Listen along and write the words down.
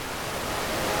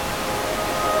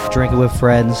Drinking with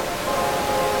Friends.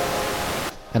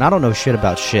 And I don't know shit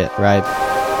about shit, right?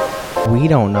 We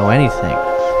don't know anything.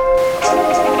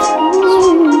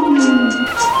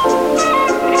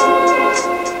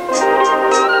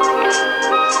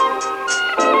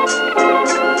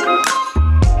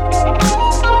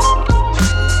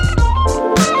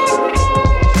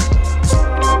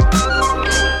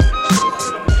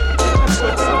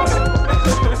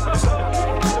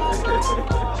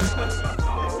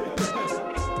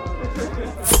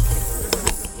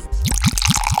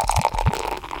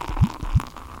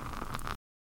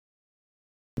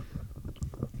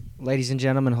 Ladies and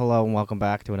gentlemen, hello and welcome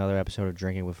back to another episode of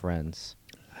Drinking with Friends.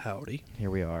 Howdy. Here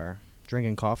we are,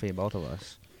 drinking coffee, both of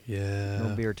us. Yeah.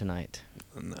 No beer tonight.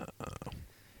 No.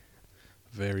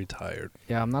 Very tired.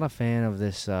 Yeah, I'm not a fan of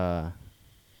this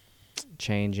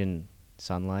change in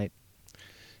sunlight.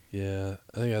 Yeah,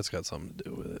 I think that's got something to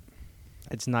do with it.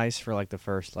 It's nice for like the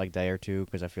first day or two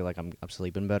because I feel like I'm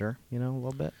sleeping better, a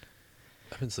little bit.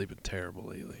 I've been sleeping terrible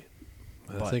lately.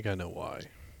 But I think I know why.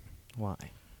 Why?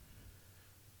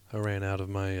 I ran out of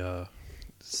my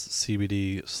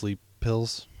CBD sleep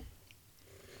pills.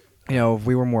 If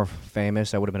we were more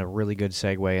famous, that would have been a really good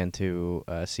segue into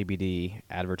a CBD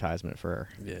advertisement for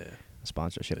Yeah. a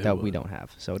sponsorship It that would. we don't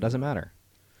have, so it doesn't matter.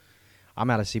 I'm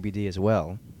out of CBD as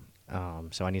well,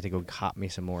 so I need to go cop me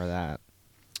some more of that.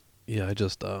 Yeah, I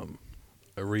just I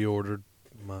reordered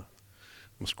my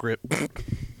script.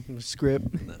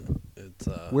 Script. No, it's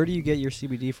Where do you get your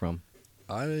CBD from?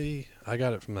 I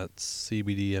got it from that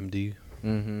CBD MD.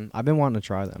 Mm-hmm. I've been wanting to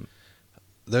try them.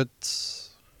 That's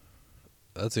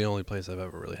the only place I've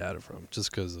ever really had it from, just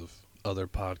because of other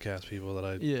podcast people that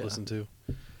I listen to.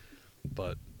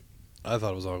 But I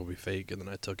thought it was all going to be fake, and then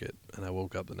I took it, and I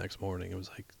woke up the next morning. It was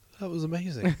like, that was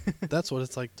amazing. That's what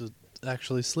it's like to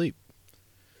actually sleep.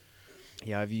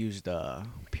 Yeah, I've used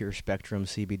Pure Spectrum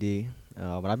CBD,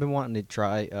 but I've been wanting to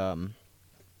try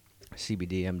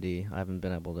CBD MD. I haven't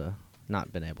been able to,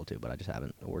 not been able to, but I just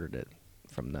haven't ordered it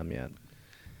from them yet.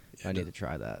 Yeah, I need to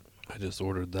try that. I just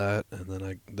ordered that, and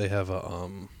then they have a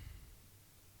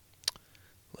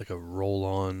like a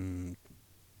roll-on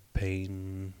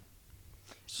pain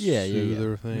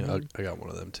soother thing. Mhm. I got one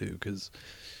of them too, because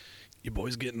your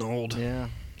boy's getting old. Yeah,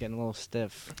 getting a little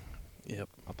stiff. Yep.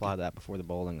 Apply that before the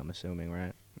bowling, I'm assuming,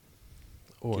 right?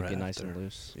 Or Keep after. you nice and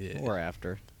loose. Yeah. Or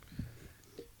after.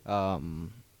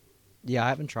 Yeah, I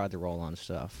haven't tried the roll-on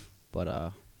stuff,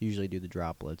 but usually do the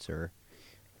droplets or.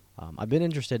 I've been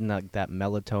interested in that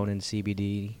melatonin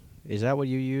CBD. Is that what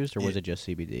you used, or was it just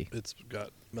CBD? It's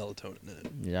got melatonin in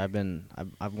it. Yeah,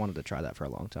 I've wanted to try that for a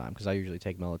long time because I usually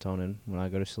take melatonin when I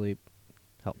go to sleep,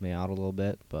 help me out a little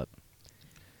bit, but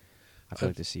I feel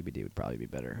like the CBD would probably be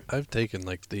better. I've taken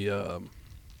like the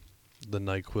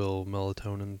NyQuil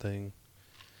melatonin thing.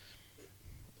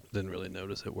 Didn't really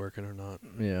notice it working or not.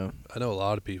 Yeah. I know a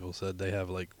lot of people said they have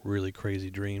like really crazy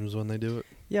dreams when they do it.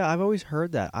 Yeah, I've always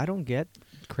heard that. I don't get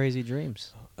crazy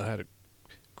dreams. I had a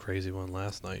crazy one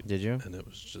last night. Did you? And it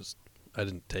was just, I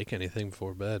didn't take anything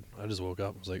before bed. I just woke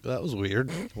up and was like, that was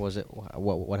weird. Was it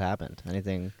what happened?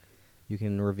 Anything you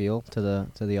can reveal to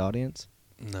the audience?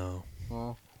 No.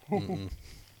 Well, Mm-mm.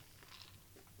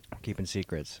 keeping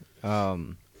secrets.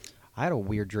 I had a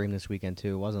weird dream this weekend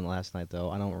too. It wasn't last night though.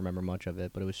 I don't remember much of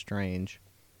it, but it was strange.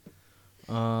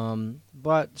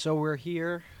 But so we're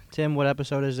here. Tim, what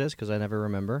episode is this? Because I never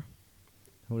remember.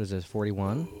 What is this?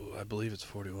 41? Ooh, I believe it's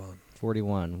 41.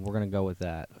 41. We're gonna go with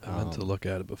that. I meant to look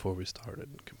at it before we started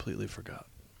and completely forgot.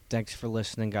 Thanks for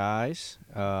listening, guys.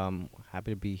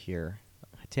 Happy to be here.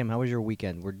 Tim, how was your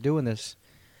weekend? We're doing this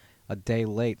a day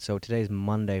late, so today's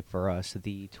Monday for us,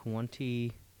 the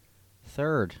 23rd.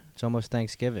 It's almost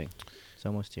Thanksgiving. It's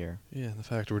almost here. Yeah, the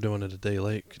fact we're doing it a day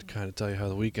late could kind of tell you how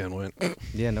the weekend went.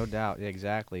 Yeah, no doubt. Yeah,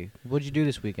 exactly. What'd you do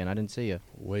this weekend? I didn't see you.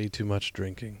 Way too much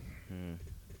drinking. Hmm.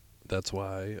 That's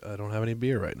why I don't have any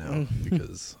beer right now,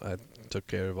 because I took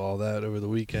care of all that over the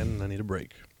weekend and I need a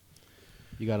break.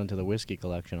 You got into the whiskey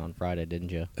collection on Friday, didn't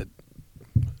you?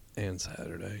 And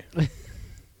Saturday.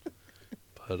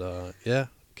 But, yeah,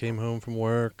 came home from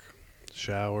work,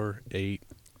 shower, ate,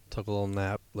 took a little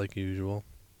nap like usual.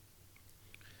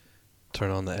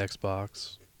 Turn on the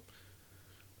Xbox,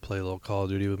 play a little Call of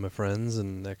Duty with my friends,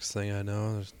 and next thing I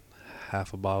know, there's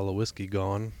half a bottle of whiskey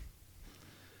gone.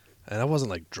 And I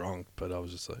wasn't like drunk, but I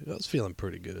was just like, I was feeling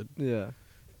pretty good. Yeah.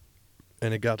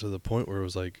 And it got to the point where it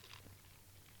was like,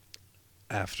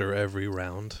 after every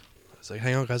round, I was like,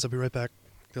 hang on, guys, I'll be right back.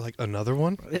 They're like, another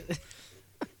one?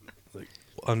 Like,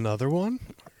 another one?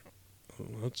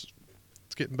 Well, it's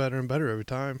getting better and better every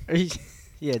time.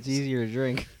 Yeah, it's easier to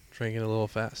drink. Drinking a little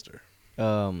faster.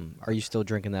 Are you still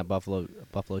drinking that Buffalo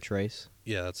Trace?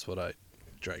 Yeah, that's what I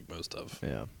drank most of.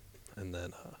 Yeah. And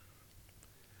then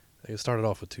I started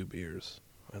off with 2 beers.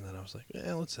 And then I was like,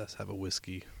 let's just have a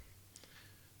whiskey.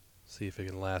 See if it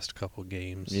can last a couple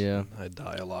games. Yeah. And I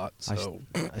die a lot, so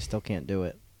I still can't do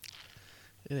it.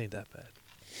 it ain't that bad.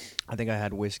 I think I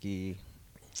had whiskey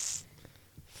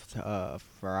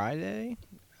Friday.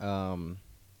 Got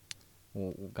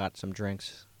some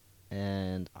drinks,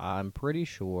 and I'm pretty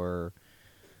sure.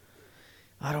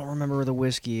 I don't remember the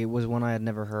whiskey. It was one I had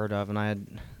never heard of, and I had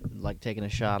taken a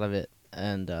shot of it,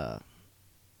 and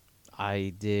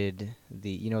I did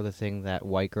the thing that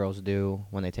white girls do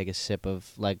when they take a sip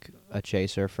of a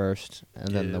chaser first,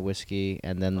 and then the whiskey,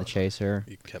 and then the chaser.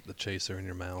 You kept the chaser in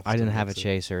your mouth. I didn't have a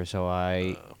chaser, so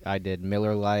I did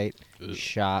Miller Lite, Ugh.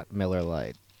 shot Miller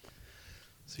Lite,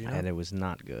 So and it was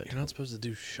not good. You're not supposed to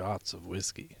do shots of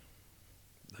whiskey.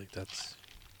 You're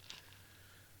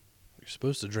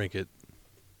supposed to drink it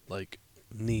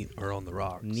neat or on the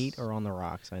rocks. Neat or on the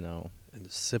rocks, I know. And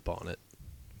just sip on it,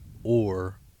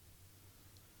 or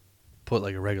put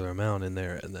a regular amount in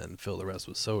there and then fill the rest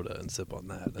with soda and sip on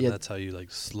that. And that's how you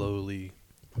slowly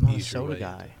I'm not a ease your soda way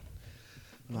guy.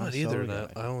 I'm not either. And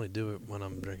I only do it when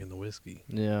I'm drinking the whiskey.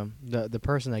 Yeah, the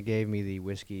person that gave me the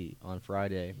whiskey on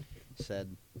Friday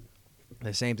said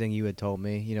the same thing you had told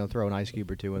me. Throw an ice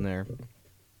cube or two in there.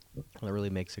 It really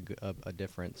makes a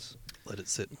difference. Let it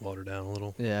sit and water down a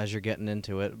little. Yeah, as you're getting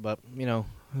into it. But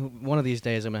one of these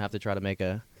days I'm gonna have to try to make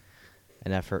an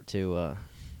effort to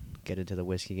get into the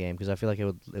whiskey game, because I feel like it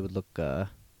would look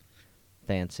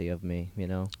fancy of me.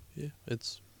 Yeah,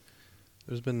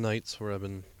 there's been nights where I've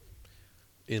been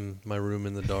in my room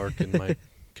in the dark in my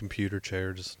computer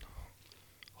chair, just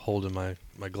holding my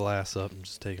glass up and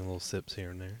just taking little sips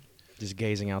here and there. Just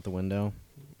gazing out the window.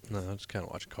 No, I just kind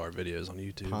of watch car videos on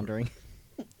YouTube. Pondering.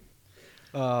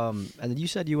 And then you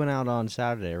said you went out on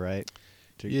Saturday, right?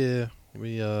 Yeah,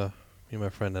 me and my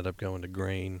friend ended up going to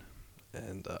Grain,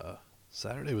 and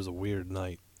Saturday was a weird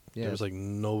night. Yeah, there was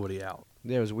nobody out.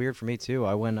 Yeah, it was weird for me too.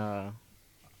 I went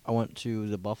to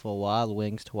the Buffalo Wild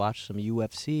Wings to watch some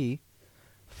UFC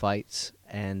fights,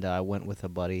 and I went with a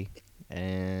buddy,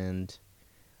 and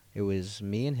it was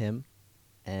me and him,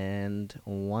 and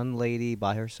one lady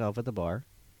by herself at the bar,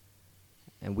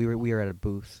 and we were at a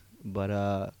booth,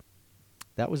 but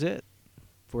that was it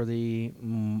for the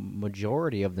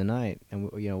majority of the night,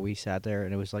 and we sat there,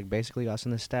 and it was basically us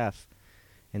and the staff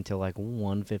until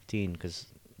 1:15, because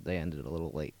they ended a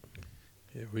little late.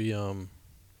 Yeah, we so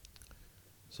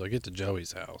I get to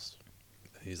Joey's house,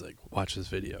 and he's like, watch this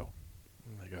video.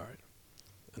 I'm like, all right.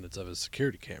 And it's of his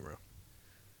security camera.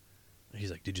 And he's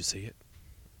like, did you see it?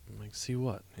 I'm like, see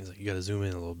what? He's like, you gotta zoom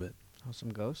in a little bit. Oh, some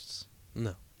ghosts?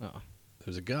 No. Oh.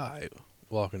 There's a guy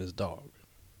walking his dog.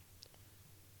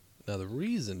 Now, the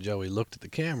reason Joey looked at the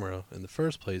camera in the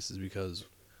first place is because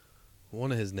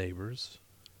one of his neighbors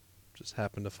just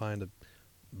happened to find a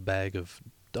bag of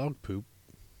dog poop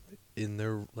in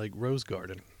their rose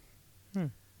garden.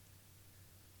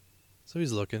 So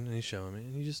he's looking and he's showing me,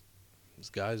 and this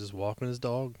guy's just walking his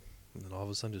dog, and then all of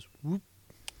a sudden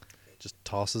just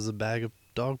tosses a bag of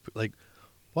dog poop.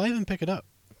 Why even pick it up?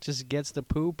 Just gets the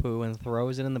poo and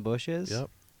throws it in the bushes? Yep.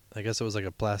 I guess it was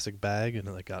a plastic bag, and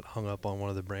it got hung up on one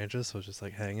of the branches, so it's just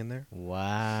hanging there.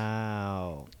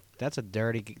 Wow. That's a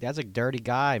dirty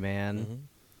guy, man. Mm-hmm.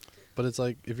 But it's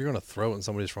if you're gonna throw it in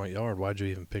somebody's front yard, why'd you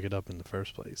even pick it up in the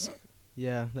first place?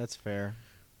 Yeah, that's fair.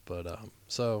 But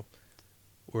so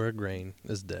we're at Grain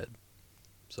is dead,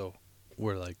 so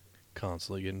we're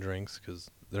constantly getting drinks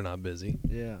because they're not busy.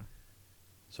 Yeah.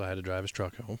 So I had to drive his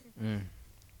truck home,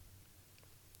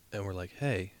 and we're like,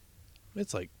 hey,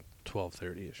 it's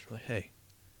 12:30ish. We're like, hey,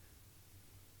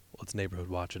 let's neighborhood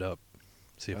watch it up,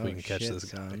 see if we can catch this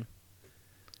guy. Son.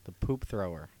 The poop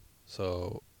thrower.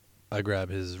 So I grab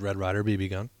his Red Ryder BB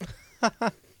gun,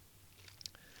 and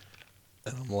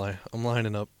I'm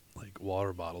lining up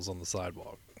water bottles on the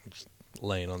sidewalk, just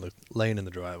laying in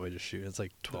the driveway, just shooting. It's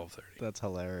 12:30. That's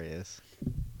hilarious.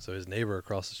 So his neighbor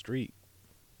across the street,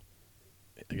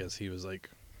 I guess he was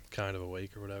kind of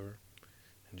awake or whatever,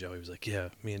 and Joey was like, "Yeah,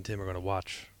 me and Tim are gonna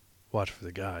watch for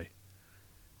the guy,"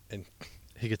 and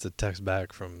he gets a text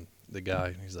back from the guy,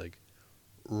 and he's like,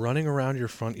 "Running around your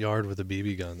front yard with a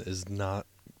BB gun is not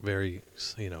very,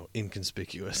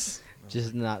 inconspicuous."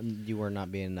 You were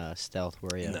not being stealth,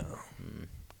 were you? No.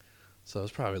 So it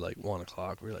was probably 1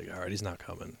 o'clock. We were like, all right, he's not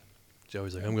coming.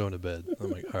 Joey's like, I'm going to bed.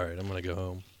 I'm like, all right, I'm going to go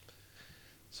home.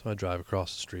 So I drive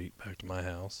across the street back to my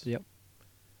house. Yep.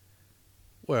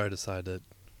 Where I decide to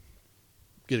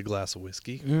get a glass of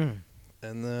whiskey.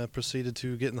 and proceeded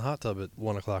to get in the hot tub at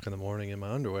 1 o'clock in the morning in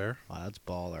my underwear Wow, that's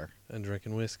baller. and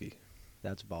drinking whiskey.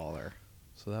 That's baller.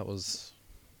 So that was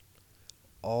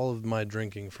all of my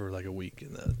drinking for like a week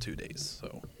in 2 days.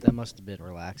 So That must have been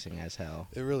relaxing as hell.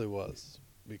 it really was,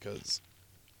 because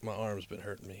my arm's been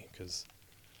hurting me because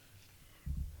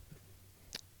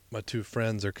my two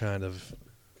friends are kind of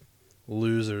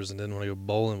losers and didn't want to go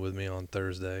bowling with me on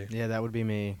Thursday, Yeah, that would be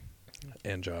me.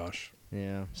 and Josh.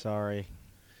 Yeah, sorry.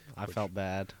 I Which- felt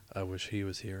bad. I wish he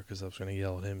was here because I was going to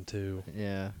yell at him too.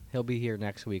 Yeah, he'll be here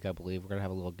next week, I believe. We're gonna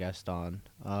have a little guest on.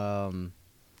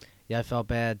 Yeah, I felt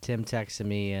bad. Tim texted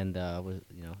me and was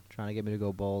trying to get me to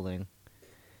go bowling,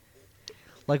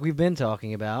 like we've been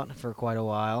talking about for quite a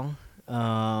while.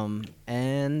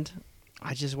 And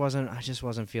I just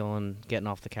wasn't feeling getting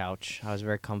off the couch. I was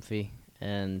very comfy,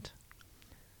 and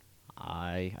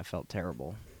I felt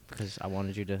terrible because I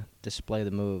wanted you to display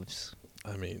the moves.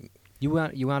 I mean, You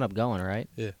wound up going, right?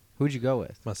 Yeah. Who'd you go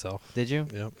with? myself. Did you?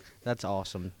 Yep. That's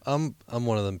awesome. I'm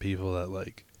one of them people that,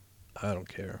 like, I don't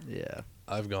care. Yeah.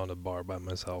 I've gone to bar by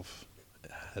myself,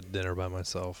 had dinner by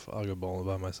myself. I'll go bowling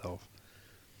by myself.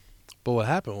 But what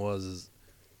happened was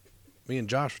me and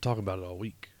Josh were talking about it all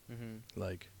week. Mm-hmm.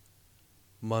 Like,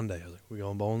 Monday, I was like, "We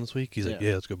going bowling this week?" He's like, Yeah.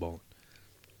 "Yeah, let's go bowling."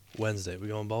 Wednesday, "We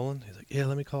going bowling?" He's like, "Yeah,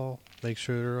 let me call, make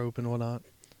sure they're open, whatnot."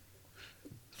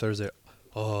 Thursday,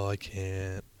 "Oh, I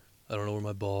can't. I don't know where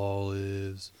my ball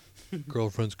is.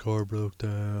 Girlfriend's car broke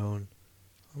down."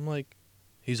 I'm like,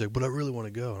 he's like, "But I really want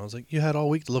to go." And I was like, "You had all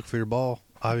week to look for your ball.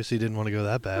 Obviously, you didn't want to go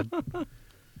that bad."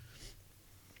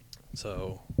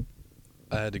 So,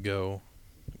 I had to go,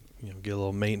 get a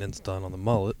little maintenance done on the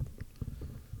mullet.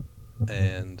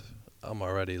 And I'm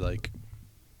already like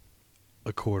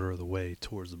a quarter of the way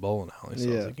towards the bowling alley. So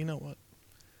I Yeah. was like, you know what?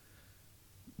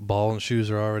 Ball and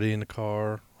shoes are already in the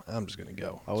car. I'm just going to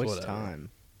go. Oh, it's whatever.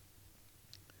 time.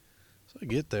 So I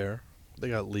get there. They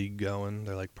got league going.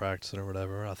 They're like practicing or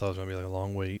whatever. I thought it was going to be like a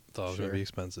long wait. Thought it was going Sure. to be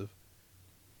expensive.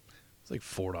 It's like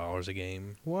 $4 a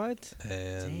game. What?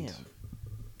 And Damn.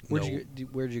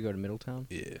 Where'd you go to Middletown?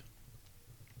 Yeah.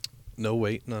 No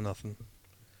wait, no nothing.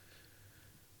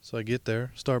 So I get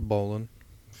there, start bowling.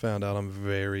 Found out I'm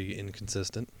very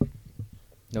inconsistent.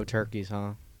 No turkeys,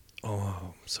 huh?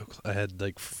 Oh, I had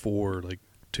like 4,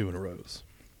 2 in a row.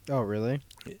 Oh, really?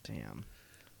 Yeah. Damn.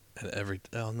 And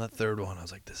on that third one, I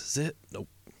was like, "This is it." Nope,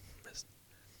 missed.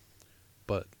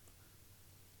 But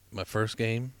my first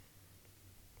game,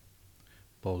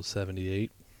 bowled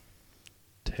 78.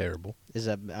 Terrible. Is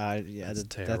that yeah? That's That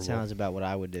terrible. sounds about what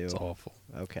I would do. It's awful.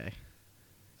 Okay.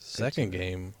 Second to know.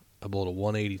 game, I bowled a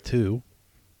 182.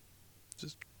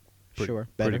 Just Sure.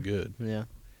 pretty Better. good. Yeah.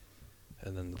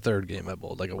 And then the third game, I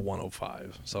bowled like a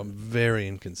 105. So I'm very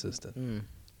inconsistent. Mm.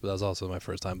 But that was also my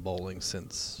first time bowling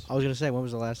since I was gonna say, when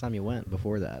was the last time you went?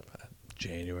 Before that?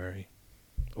 January.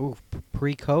 Ooh,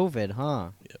 pre-COVID,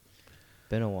 huh? Yep.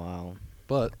 Been a while.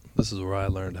 But this is where I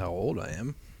learned how old I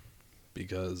am,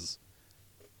 because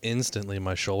instantly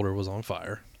my shoulder was on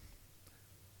fire.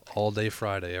 All day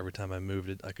Friday, every time I moved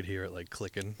it, I could hear it like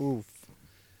clicking. Oof.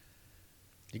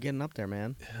 You're getting up there,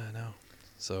 man. Yeah, I know.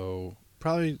 So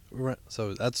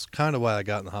so that's kind of why I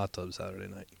got in the hot tub Saturday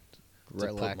night. To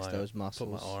Relax those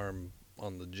muscles. Put my arm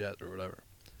on the jet or whatever.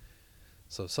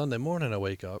 So Sunday morning I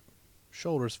wake up,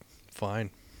 shoulder's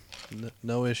fine,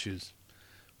 no issues.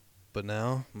 But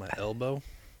now my elbow,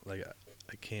 like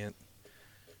I can't.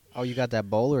 Oh, you got that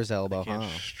bowler's elbow, I can't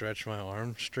huh? stretch my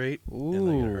arm straight, Ooh. and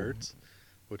like it hurts,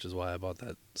 which is why I bought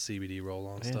that CBD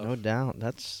roll-on Yeah, stuff. no doubt.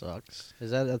 That sucks.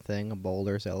 Is that a thing? A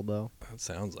bowler's elbow? That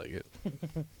sounds like it.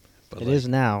 But It is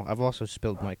now. I've also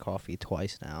spilled my coffee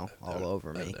twice now, I've all no-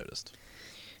 over me. I've noticed.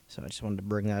 So I just wanted to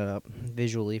bring that up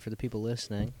visually for the people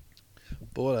listening.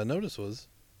 But what I noticed was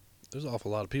there's an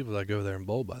awful lot of people that go there and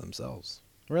bowl by themselves.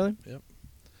 Really?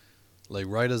 Like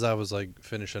right as I was like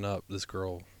finishing up, this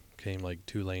girl came like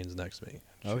 2 lanes next to me.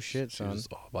 Oh, shit, She son. was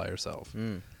all by herself,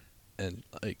 Mm. and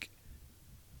like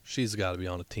she's got to be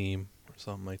on a team or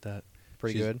something like that.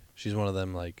 Pretty She's- good. She's one of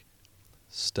them like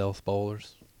stealth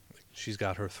bowlers. Like, she's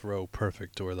got her throw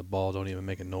perfect to where the ball don't even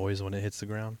make a noise when it hits the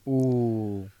ground.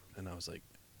 Ooh. And I was like,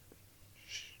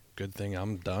 good thing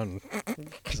I'm done,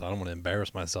 because I don't want to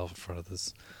embarrass myself in front of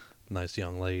this nice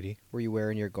young lady. Were you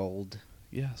wearing your gold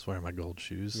Yeah, I was wearing my gold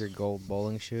shoes. Your gold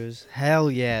bowling shoes? Hell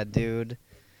yeah, dude.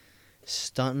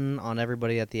 Stunting on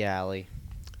everybody at the alley.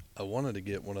 I wanted to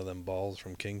get one of them balls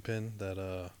from Kingpin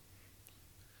that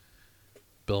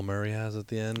Bill Murray has at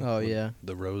the end. Oh, with yeah.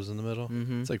 the rose in the middle.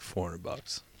 Mm-hmm. It's like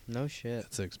 $400. No shit.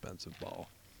 It's an expensive ball.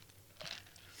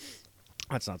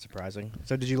 That's not surprising.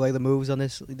 So did you lay the moves on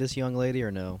this young lady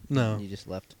or no? No. You just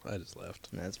left? I just left.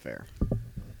 That's fair.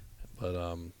 But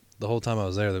the whole time I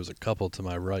was there was a couple to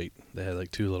my right. They had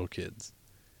like 2 little kids.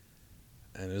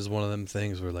 And it was one of them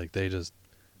things where like they just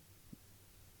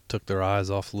took their eyes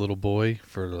off the little boy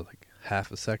for like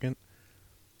half a second.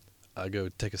 I go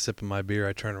take a sip of my beer,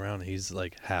 I turn around and he's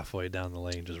like halfway down the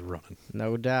lane just running.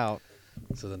 No doubt.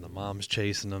 So then the mom's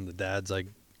chasing him, the dad's like,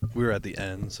 we were at the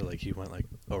end, so like he went like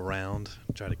around,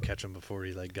 tried to catch him before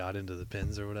he like got into the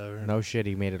pins or whatever. No shit,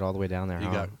 he made it all the way down there,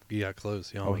 He got close.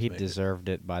 He oh, almost he made deserved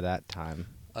it by that time.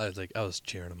 it. I was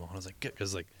cheering him on. I was like,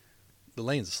 because like the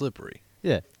lane's slippery.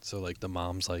 Yeah. So like the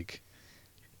mom's like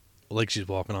she's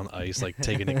walking on ice, like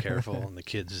taking it careful, and the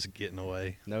kid's just getting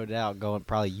away. No doubt, going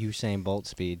probably Usain Bolt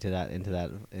speed to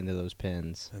into those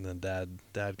pins. And then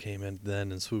dad came in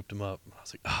then and swooped him up. I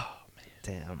was like, oh man,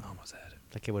 Damn, almost had it.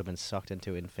 that kid would have been sucked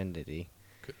into infinity.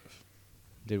 Could have.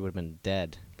 Dude would have been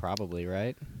dead, probably,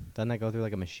 right? Doesn't that go through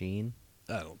like a machine?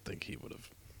 I don't think he would have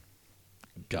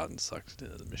gotten sucked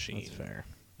into the machine. That's fair.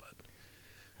 But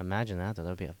Imagine that, though.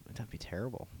 That'd be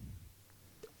terrible.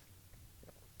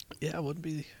 yeah, it wouldn't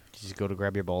be. You just go to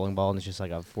grab your bowling ball and it's just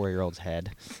like a 4-year-old's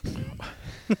head.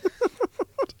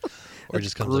 Or That's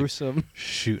just comes like gruesome.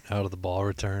 shooting out of the ball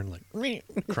return, like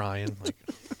crying, like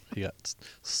he got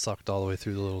sucked all the way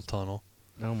through the little tunnel.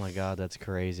 Oh my god, that's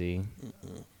crazy.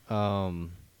 Yeah,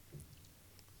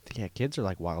 kids are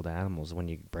like wild animals when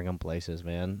you bring them places,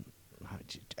 man.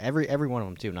 Every one of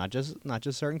them too, not just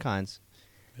certain kinds.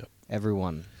 Yep.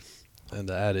 Everyone. And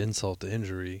to add insult to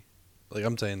injury, like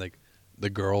I'm saying, like the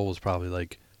girl was probably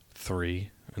like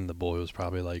 3, and the boy was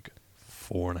probably like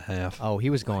 4.5. Oh, he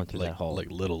was going like, through like, that hole.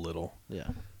 like little. Yeah.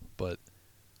 But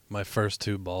my first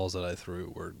 2 balls that I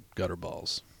threw were gutter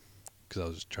balls, because I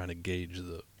was trying to gauge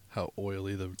how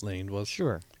oily the lane was.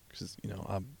 Sure. Because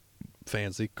I'm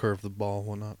fancy, curve the ball,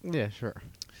 whatnot. Yeah, sure.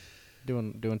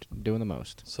 Doing the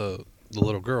most. So the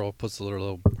little girl puts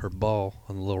her ball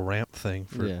on the little ramp thing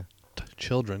for Yeah.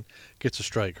 children, gets a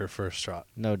strike her first shot.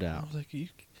 No I doubt. was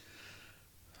like,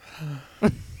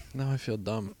 now I feel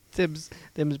dumb. Tim's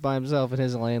by himself in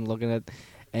his lane looking at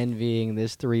envying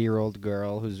this 3-year-old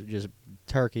girl who's just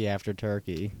turkey after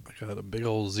turkey. I got a big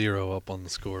old 0 up on the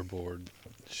scoreboard.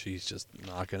 She's just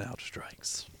knocking out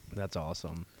strikes. That's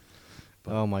awesome.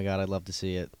 Oh my god, I'd love to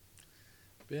see it.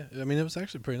 Yeah, I mean, it was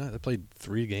actually pretty nice. I played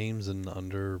 3 games in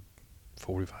under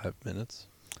 45 minutes.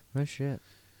 No shit.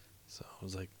 So it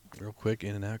was like real quick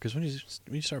in and out. Because when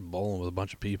you start bowling with a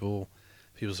bunch of people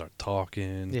start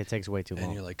talking. Yeah, it takes way too long.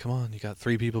 And you're like, come on, you got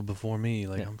 3 people before me.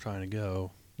 Like, Yeah. I'm trying to go.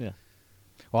 Yeah.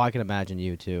 Well, I can imagine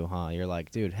you too, huh? You're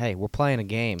like, dude, hey, we're playing a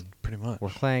game. Pretty much. We're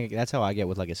playing. That's how I get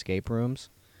with like escape rooms.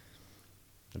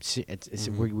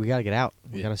 We gotta get out.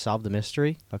 We Yeah. gotta solve the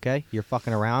mystery. Okay, you're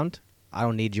fucking around. I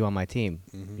don't need you on my team.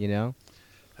 Mhm. You know.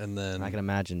 And then And I can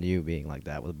imagine you being like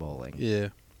that with bowling. yeah,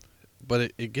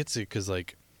 but it gets it because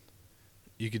like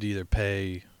you could either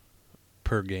pay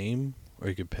per game or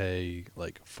you could pay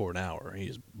like for an hour and you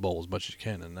just bowl as much as you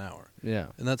can in an hour. Yeah.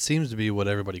 And that seems to be what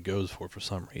everybody goes for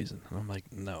some reason. And I'm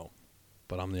like, no,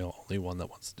 but I'm the only one that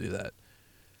wants to do that.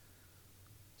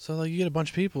 So like you get a bunch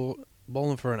of people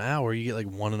bowling for an hour, you get like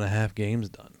 1.5 games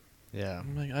done. Yeah.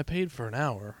 I'm like, I paid for an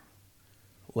hour.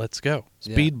 Let's go.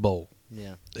 Yeah. Speed bowl.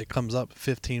 Yeah. It comes up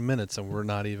 15 minutes and we're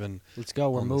not even Let's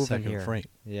go. We're on the moving second here. frame.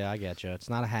 Yeah, I get you. It's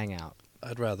not a hangout.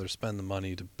 I'd rather spend the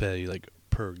money to pay like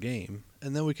per game,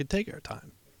 and then we could take our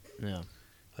time. Yeah.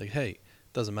 Like, hey,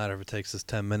 doesn't matter if it takes us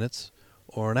 10 minutes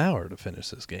or an hour to finish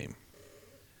this game.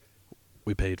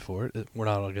 We paid for it. We're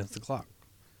not against the clock.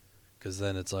 Because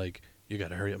then it's like, you got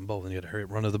to hurry up and bowl, then you got to hurry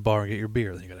up, run to the bar and get your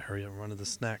beer, then you got to hurry up and run to the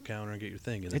snack counter and get your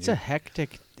thing. And then It's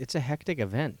a hectic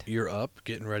event. you're up,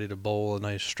 getting ready to bowl a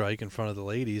nice strike in front of the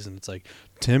ladies, and it's like,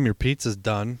 Tim, your pizza's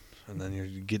done. And then you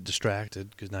get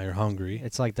distracted because now you're hungry.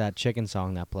 It's like that chicken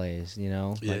song that plays, you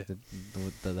know? Yeah.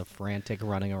 Like the frantic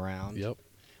running around. Yep.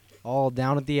 All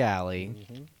down at the alley.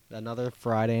 Mm-hmm. Another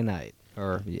Friday night.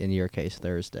 Or, in your case,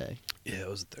 Thursday. Yeah, it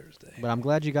was a Thursday. But I'm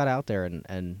glad you got out there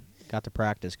and got to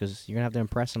practice because you're going to have to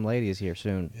impress some ladies here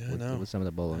soon Yeah, I know. with some of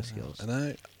the bowling skills.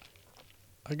 And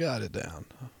I got it down.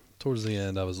 Towards the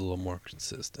end, I was a little more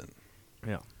consistent.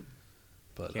 Yeah.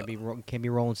 But Can't be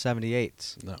rolling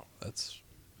 78s. no, that's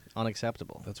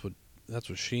Unacceptable.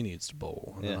 what she needs to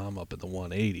bowl. And then Yeah. I'm up in the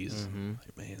 180s. Mhm.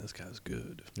 Like, man, this guy's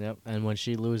good. Yep. And when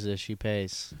she loses, she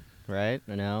pays. Right?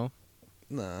 I know.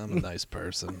 Nah, I'm a nice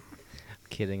person. I'm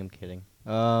kidding.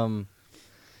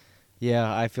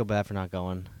 Yeah, I feel bad for not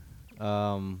going.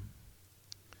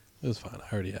 It was fine.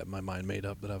 I already had my mind made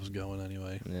up that I was going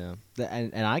anyway. Yeah.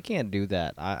 And I can't do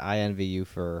that. I envy you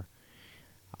for.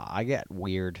 I get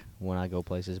weird when I go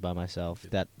places by myself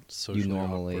that Socially you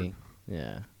normally. awkward.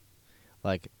 Yeah.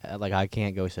 Like I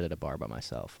can't go sit at a bar by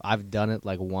myself. I've done it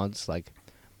like once, like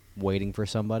waiting for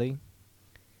somebody.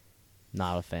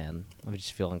 Not a fan. I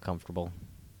just feel uncomfortable.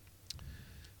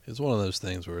 It's one of those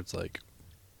things where it's like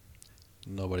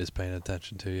nobody's paying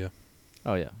attention to you.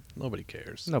 Oh yeah, Nobody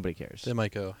cares. nobody cares. They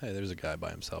might go, hey, there's a guy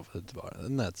by himself at the bar,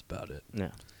 and that's about it.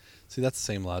 Yeah, See, that's the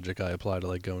same logic I apply to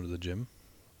like going to the gym,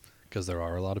 because there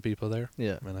are a lot of people there,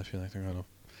 yeah. and I feel like they're gonna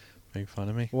make fun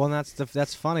of me. Well, and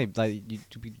that's funny. Like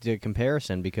the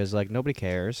comparison because like nobody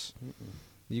cares.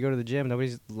 You go to the gym,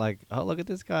 nobody's like, oh look at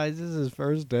this guy. This is his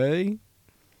first day.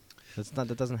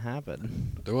 That doesn't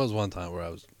happen. There was one time where I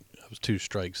was 2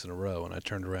 strikes in a row, and I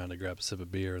turned around to grab a sip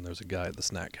of beer, and there was a guy at the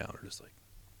snack counter just like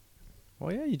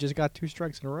Well, yeah, you just got 2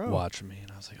 strikes in a row. watching me,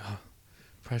 and I was like, oh,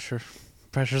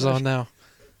 pressure's on now.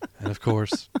 And of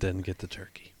course, didn't get the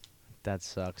turkey. That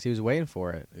sucks. He was waiting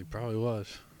for it He probably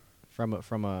was. from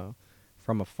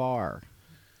afar.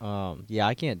 Yeah,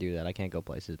 I can't do that. I can't go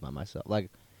places by myself. Like,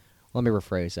 let me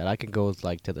rephrase that. I can go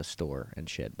like to the store and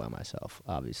shit by myself,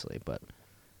 obviously, but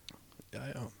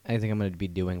Yeah, anything I'm going to be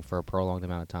doing for a prolonged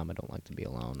amount of time, I don't like to be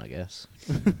alone, I guess.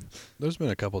 there's been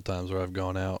a couple times where I've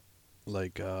gone out,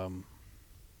 like when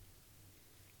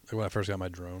I first got my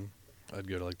drone, I'd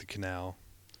go to like the canal,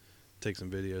 take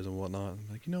some videos and whatnot. I'm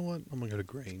like, you know what? I'm gonna go to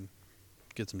Grain,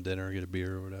 get some dinner, get a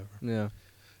beer or whatever. Yeah.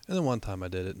 And then one time I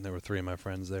did it, and there were 3 of my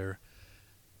friends there,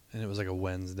 and it was like a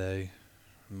Wednesday.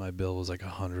 And my bill was like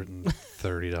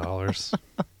 $130.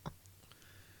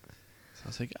 So I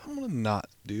was like, I'm gonna not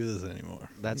do this anymore.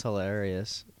 That's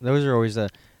hilarious. Those are always hey,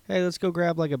 let's go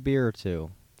grab like a beer or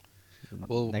two.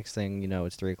 Well, Next thing you know,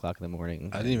 it's 3 o'clock in the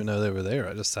morning. I didn't even know they were there.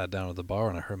 I just sat down at the bar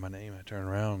and I heard my name. I turned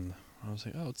around and I was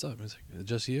like, "Oh, what's up?" He's like,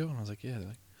 "Just you?" And I was like, "Yeah." They're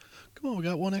like, "Come on, we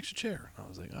got 1 extra chair." And I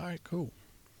was like, "All right, cool."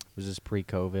 Was this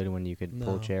pre-COVID when you could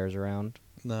pull No. chairs around?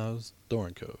 No, it was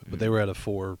during COVID, but they were at a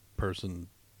 4-person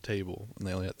table and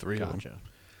they only had 3 of them. Gotcha.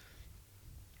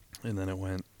 And then it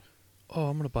went, "Oh,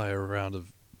 I'm gonna buy a round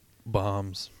of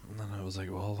bombs." And then I was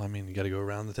like, "Well, I mean, you got to go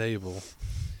around the table."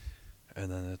 And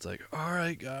then it's like, "All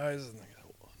right, guys." And they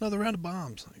go, "Another round of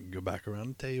bombs." I go back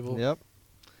around the table. Yep.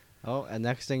 Oh, and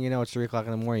next thing you know, it's 3 o'clock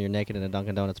in the morning. You're naked in a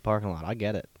Dunkin' Donuts parking lot. I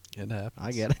get it. It happens.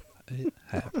 I get it. It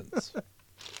happens.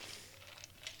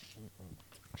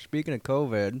 Speaking of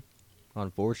COVID,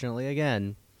 unfortunately,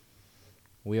 again,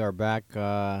 we are back.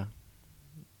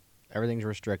 Everything's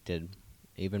restricted,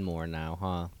 even more now,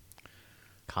 huh?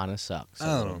 Kind of sucks.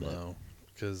 I don't know,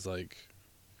 because like,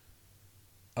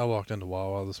 I walked into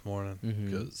Wawa this morning Mhm.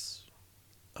 because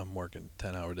I'm working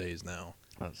 10-hour days now.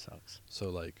 That sucks. So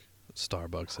like,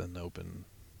 Starbucks isn't open.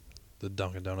 The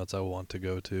Dunkin' Donuts I want to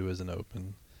go to isn't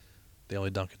open. The only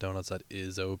Dunkin' Donuts that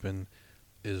is open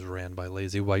is ran by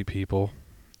lazy white people,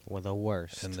 Well, the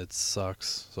worst. and it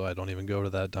sucks. So I don't even go to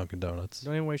that Dunkin' Donuts.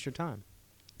 Don't even waste your time.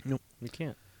 Nope. You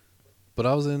can't. But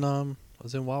I was in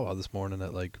Wawa this morning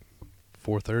at like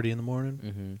 4:30 in the morning.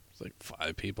 Mm-hmm. It's like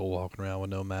 5 people walking around with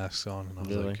no masks on, and I was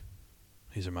Really? like,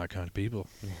 "These are my kind of people.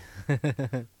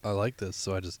 I like this."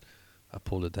 So I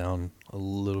pulled it down a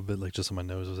little bit, like just so my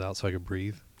nose was out, so I could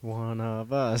breathe. One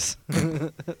of us.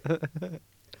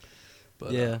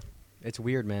 But yeah. It's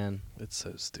weird, man. it's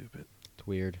so stupid. It's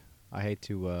weird. I hate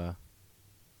to.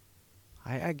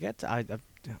 I get.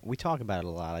 We talk about it a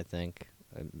lot. I think,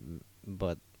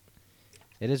 but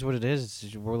it is what it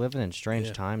is. We're living in strange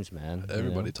Yeah. times, man. you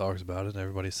Everybody know? talks about it, and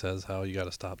everybody says how you got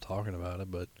to stop talking about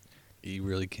it, but you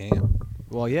really can't.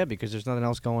 Well, yeah, because there's nothing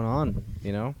else going on.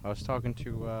 You know, I was talking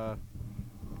to.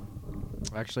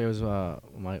 Actually, it was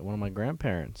one of my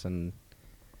grandparents, and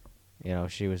you know,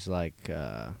 she was like,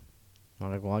 I'm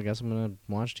like, well, I guess I'm gonna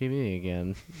watch TV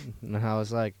again, and I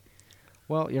was like,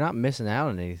 well, you're not missing out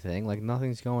on anything. Like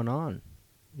nothing's going on,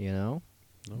 you know.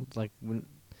 Nope. It's like when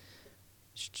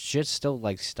shit's still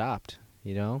like stopped,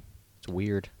 you know. It's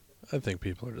weird. I think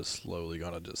people are just slowly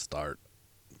gonna just start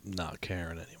not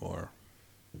caring anymore.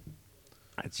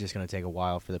 It's just gonna take a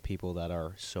while for the people that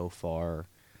are so far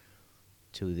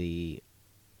to the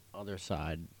other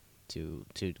side to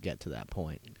get to that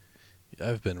point.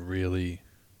 I've been really,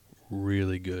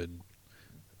 really good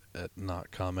at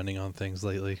not commenting on things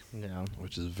lately, You know,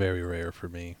 which is very rare for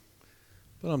me.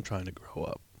 But I'm trying to grow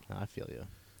up. I feel you.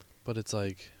 But it's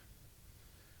like,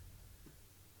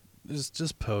 there's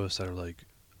just posts that are like,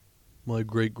 my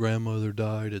great grandmother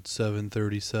died at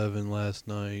 7:37 last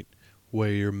night.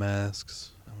 Wear your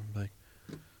masks. I'm like,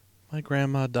 my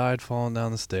grandma died falling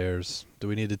down the stairs. Do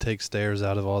we need to take stairs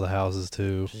out of all the houses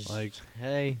too? Just, Like,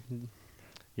 hey,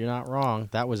 you're not wrong.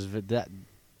 That was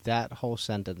that whole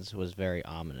sentence was very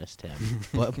ominous, Tim.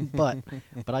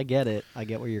 but I get it. I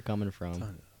get where you're coming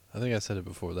from. I think I said it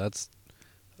before. That's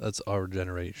our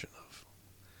generation of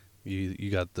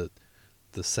you got the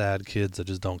the sad kids that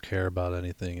just don't care about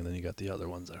anything, and then you got the other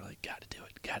ones that are like, gotta do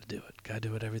it, gotta do it, gotta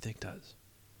do what everything does.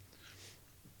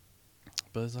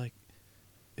 But it's like,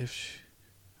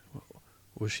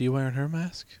 was she wearing her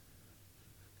mask?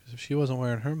 'Cause if she wasn't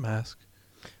wearing her mask,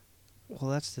 Well,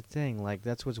 that's the thing. Like,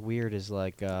 that's what's weird is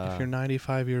like. if you're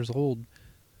 95 years old,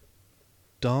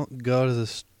 don't go to the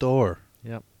store.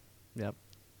 Yep.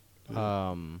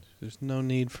 There's no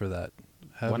need for that.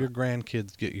 Have your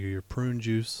grandkids get you your prune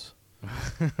juice.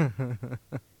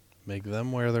 Make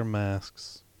them wear their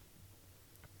masks.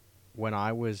 When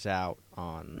I was out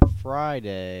on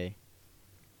Friday,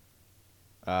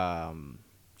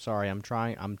 sorry, I'm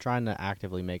trying to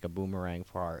actively make a boomerang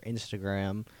for our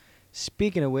Instagram.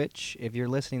 Speaking of which, if you're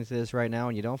listening to this right now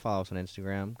and you don't follow us on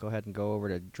Instagram, go ahead and go over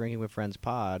to Drinking with Friends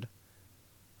Pod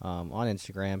on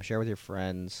Instagram, share with your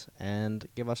friends, and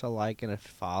give us a like and a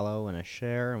follow and a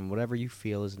share and whatever you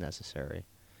feel is necessary.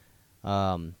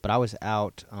 But I was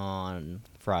out on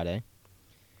Friday,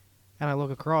 and I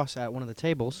look across at one of the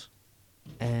tables,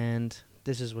 and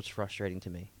this is what's frustrating to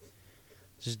me.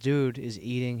 This dude is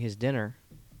eating his dinner,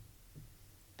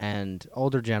 and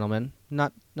older gentleman,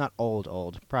 not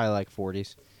old, probably like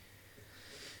 40s.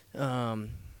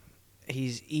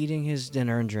 He's eating his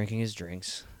dinner and drinking his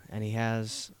drinks, and he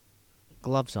has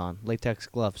gloves on, latex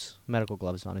gloves, medical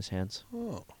gloves on his hands.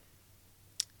 Oh.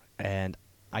 And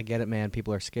I get it, man.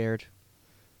 People are scared,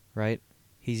 right?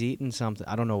 He's eating something.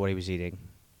 I don't know what he was eating,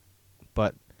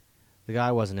 but the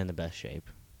guy wasn't in the best shape.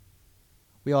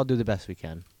 We all do the best we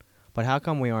can. But how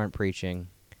come we aren't preaching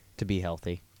to be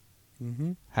healthy?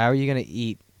 Mm-hmm. How are you going to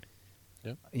eat,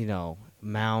 Yep.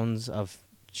 mounds of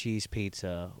cheese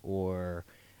pizza or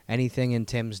anything in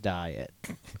Tim's diet?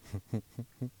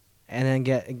 and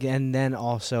then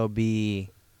also be,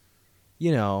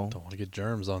 Don't want to get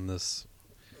germs on this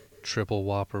triple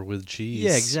Whopper with cheese.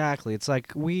 Yeah, exactly. It's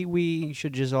like we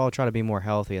should just all try to be more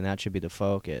healthy, and that should be the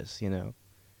focus,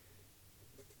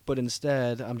 But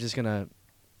instead, I'm just going to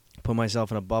put myself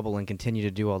in a bubble and continue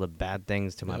to do all the bad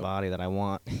things to my body that I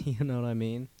want. You know what I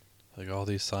mean? Like all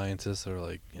these scientists are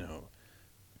like,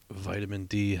 vitamin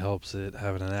D helps it,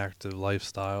 having an active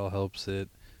lifestyle helps it,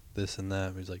 this and that.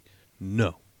 And he's like,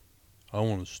 no, I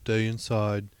want to stay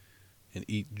inside and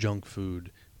eat junk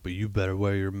food, but you better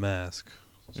wear your mask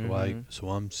so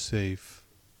I'm safe.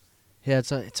 Yeah,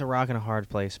 it's a rock and a hard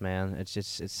place, man. It's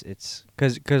just it's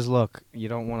because look, you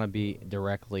don't want to be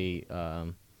directly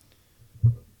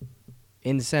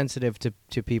insensitive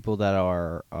to people that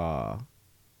are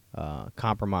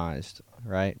compromised,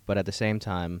 right? But at the same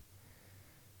time,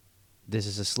 this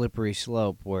is a slippery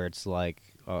slope where it's like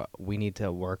we need to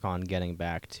work on getting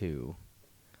back to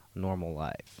normal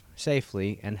life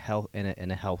safely and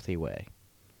in a healthy way.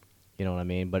 You know what I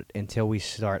mean? But until we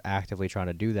start actively trying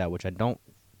to do that, which I don't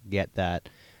get that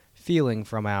feeling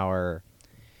from our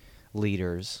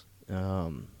leaders,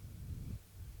 then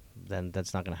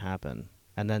that's not going to happen.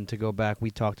 And then to go back,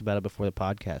 we talked about it before the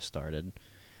podcast started,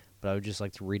 but I would just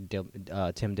like to read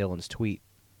Tim Dillon's tweet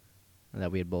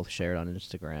that we had both shared on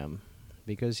Instagram,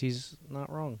 because he's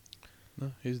not wrong.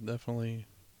 No, he's definitely...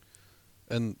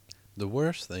 And the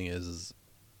worst thing is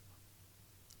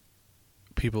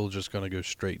people just going to go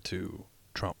straight to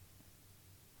Trump.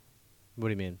 What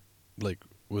do you mean? Like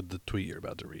with the tweet you're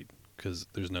about to read, because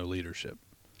there's no leadership.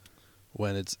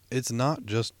 When it's not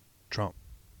just Trump.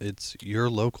 It's your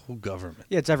local government.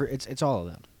 Yeah, it's all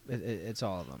of them. It's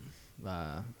all of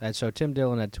them. And so Tim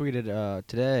Dillon had tweeted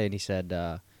today, and he said,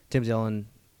 Tim Dillon,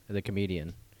 the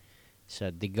comedian,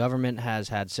 said, the government has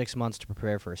had 6 months to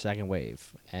prepare for a second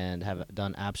wave and have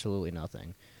done absolutely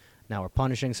nothing. Now we're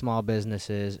punishing small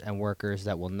businesses and workers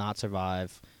that will not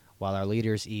survive while our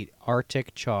leaders eat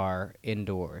Arctic char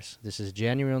indoors. This is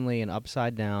genuinely an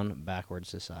upside-down, backward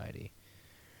society.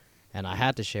 And I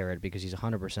had to share it because he's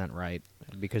 100% right,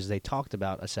 because they talked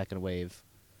about a second wave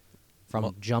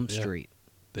from Jump Street.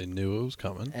 They knew it was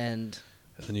coming. And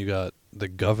then you got the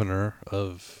governor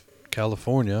of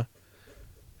California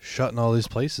shutting all these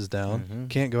places down. Mm-hmm.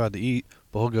 Can't go out to eat,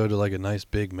 but he'll go to like a nice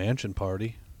big mansion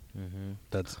party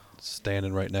that's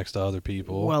standing right next to other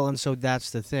people. Well, and so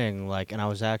that's the thing. Like, and I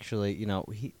was actually,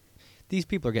 these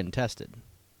people are getting tested,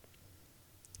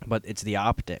 but it's the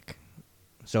optic.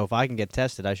 So if I can get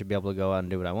tested, I should be able to go out and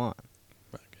do what I want.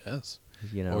 I guess.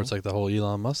 Or it's like the whole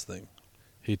Elon Musk thing.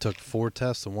 He took 4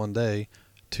 tests in one day.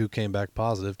 2 came back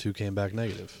positive, 2 came back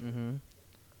negative. Mm-hmm.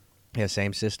 Yeah,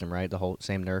 same system, right? The whole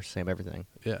same nurse, same everything.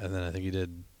 Yeah, and then I think he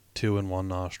did 2 in one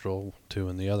nostril, 2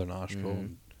 in the other nostril.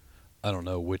 Mm-hmm. I don't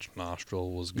know which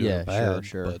nostril was good or bad,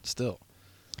 sure. but still.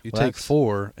 You take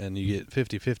 4 and you get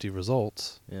 50-50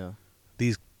 results. Yeah.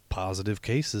 These positive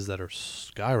cases that are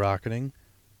skyrocketing,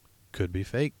 could be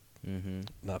fake. Mm-hmm.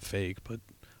 Not fake, but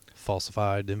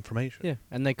falsified information. Yeah,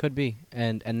 and they could be,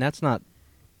 and that's not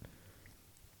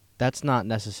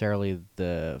necessarily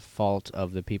the fault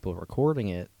of the people recording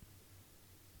it,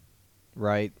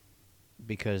 right?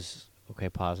 Because okay,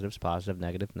 positive's positive,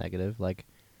 negative, negative. Like,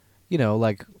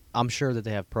 like I'm sure that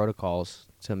they have protocols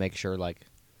to make sure, like,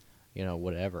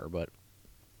 whatever. But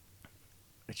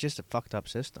it's just a fucked up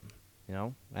system,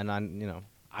 And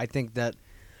I think that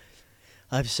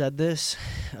I've said this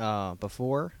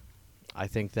before. I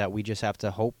think that we just have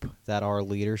to hope that our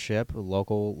leadership,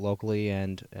 locally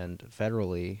and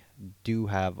federally, do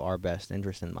have our best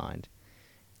interest in mind.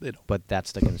 They don't. But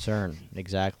that's the concern.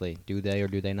 Exactly. Do they or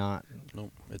do they not?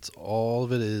 Nope. It's all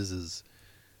of it is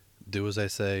do as I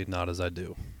say, not as I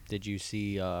do. Did you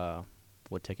see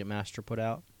what Ticketmaster put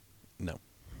out? No.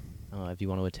 If you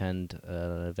want to attend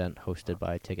an event hosted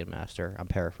by Ticketmaster, I'm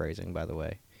paraphrasing, by the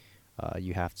way,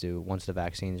 you have to, once the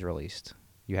vaccine's released,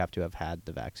 you have to have had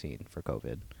the vaccine for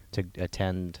COVID to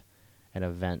attend an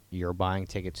event you're buying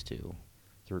tickets to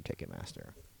through Ticketmaster.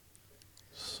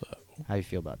 So, how do you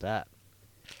feel about that?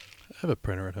 I have a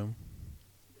printer at home.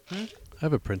 I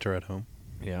have a printer at home.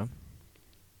 Yeah.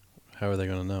 How are they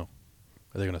going to know?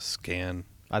 Are they going to scan?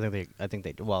 I think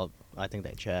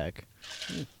they check.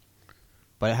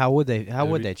 But how would they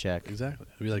check? Exactly.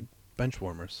 It'd be like bench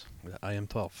warmers.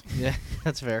 IM12. Yeah,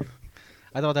 that's fair.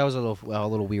 I thought that was a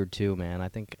little weird too, man. I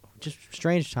think just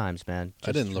strange times, man.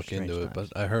 I didn't look into it, but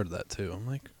I heard that too. I'm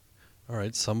like, all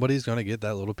right, somebody's going to get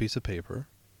that little piece of paper,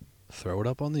 throw it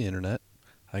up on the internet.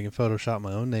 I can Photoshop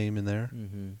my own name in there,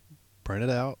 print it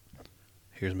out.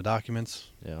 Here's my documents.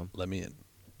 Yeah. Let me in.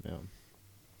 Yeah.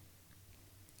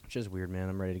 It's just weird, man.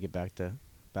 I'm ready to get back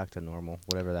to normal,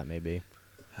 whatever that may be.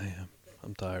 I am.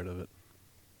 I'm tired of it.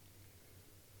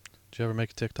 Did you ever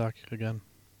make a TikTok again?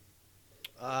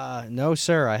 No,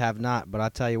 sir, I have not. But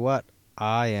I'll tell you what,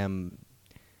 I'll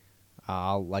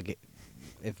like it.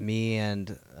 If me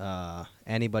and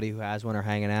anybody who has one are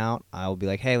hanging out, I'll be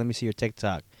like, hey, let me see your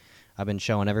TikTok. I've been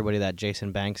showing everybody that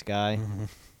Jason Banks guy.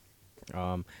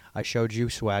 Mm-hmm. I showed you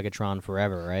Swagatron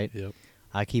forever, right? Yep.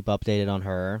 I keep updated on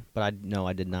her, but I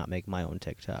did not make my own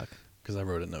TikTok. Because I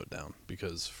wrote a note down.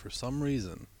 Because for some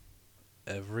reason,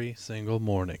 every single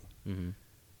morning,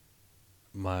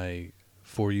 my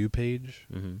For You page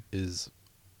is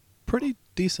pretty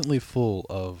decently full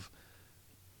of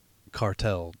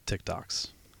cartel TikToks.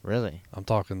 Really? I'm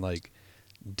talking like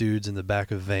dudes in the back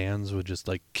of vans with just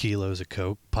like kilos of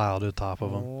coke piled on top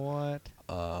of them. What?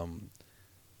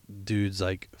 Dudes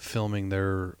like filming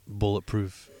their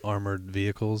bulletproof armored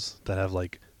vehicles that have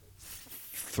like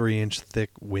 3-inch thick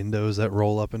windows that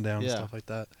roll up and down and stuff like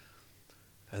that.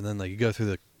 And then like you go through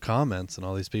the comments and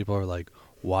all these people are like,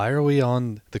 why are we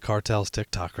on the cartel's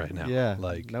TikTok right now? Yeah,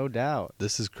 like no doubt.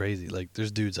 This is crazy. Like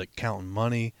there's dudes like counting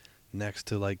money next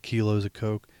to like kilos of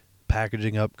coke,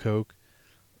 packaging up coke,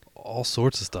 all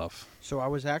sorts of stuff. So I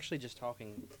was actually just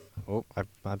talking. Oh, I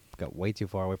got way too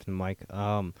far away from the mic.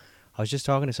 I was just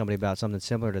talking to somebody about something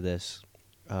similar to this.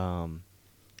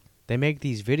 They make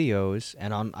these videos,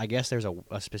 and I guess there's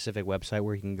a specific website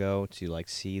where you can go to like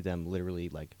see them literally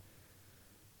like,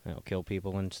 kill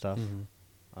people and stuff.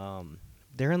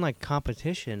 They're in like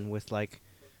competition with like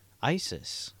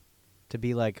ISIS to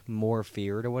be like more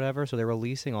feared or whatever. So they're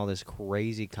releasing all this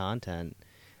crazy content.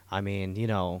 I mean,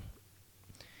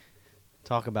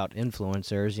 talk about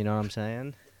influencers, you know what I'm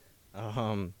saying?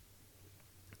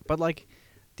 But like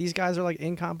these guys are like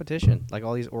in competition, like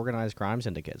all these organized crime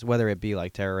syndicates, whether it be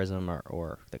like terrorism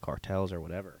or the cartels or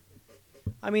whatever.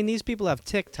 I mean, these people have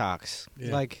TikToks.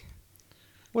 Yeah. Like,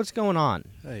 what's going on?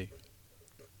 Hey,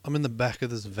 I'm in the back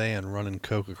of this van running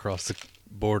coke across the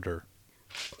border.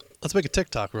 Let's make a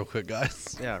TikTok real quick,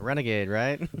 guys. Yeah, renegade,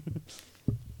 right?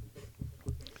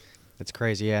 It's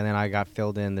crazy. Yeah, and then I got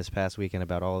filled in this past weekend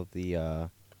about all of the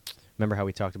remember how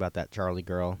we talked about that Charlie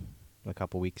girl a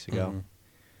couple weeks ago?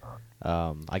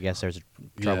 I guess there's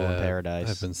Trouble in Paradise.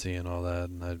 I've been seeing all that,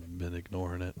 and I've been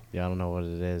ignoring it. Yeah, I don't know what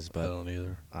it is, but I don't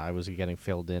either. I was getting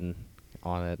filled in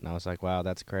on it, and I was like, wow,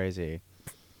 that's crazy.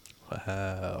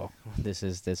 Wow. This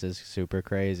is super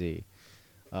crazy.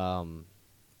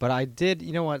 But I did,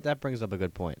 you know what? That brings up a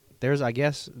good point. I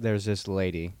guess there's this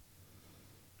lady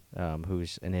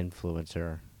who's an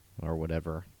influencer or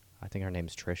whatever. I think her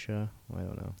name's Trisha. I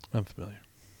don't know. I'm familiar.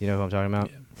 You know who I'm talking about?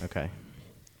 Yeah. Okay.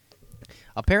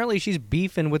 Apparently, she's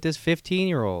beefing with this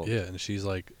 15-year-old. Yeah, and she's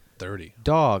like 30.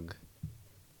 Dog.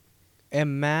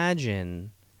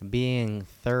 Imagine being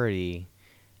 30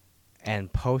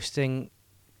 and posting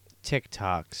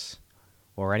TikToks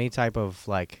or any type of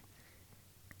like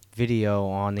video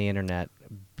on the internet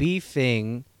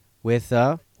beefing with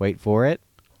a, wait for it,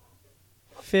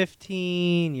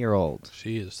 15-year-old.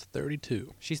 She is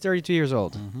 32. She's 32 years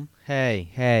old. Mm-hmm. Hey.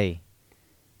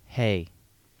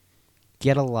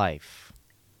 Get a life.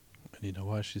 And you know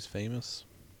why she's famous?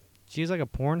 She was like a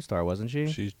porn star, wasn't she?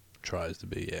 She tries to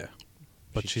be, yeah.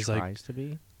 But she she's tries to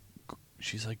be.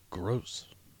 she's like gross.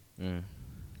 Mm.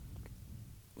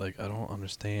 Like, I don't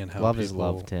understand how Love people... is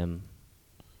love, Tim.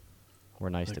 We're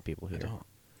nice like, to people I here.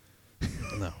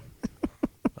 don't... No.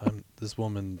 This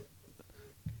woman...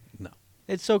 No.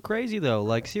 It's so crazy though.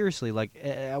 Like seriously, like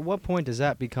at what point does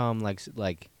that become like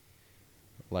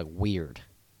weird?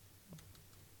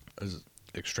 It's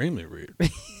extremely weird.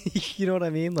 You know what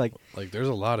I mean? Like There's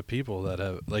a lot of people that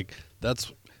have... Like,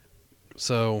 that's...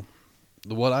 So,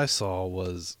 what I saw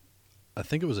was... I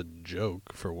think it was a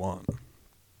joke, for one.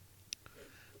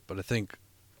 But I think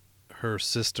her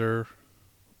sister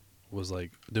was,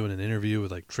 like, doing an interview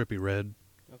with, like, Trippie Redd.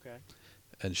 okay.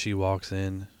 And she walks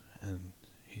in, and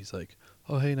he's like,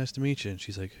 "Oh, hey, nice to meet you." And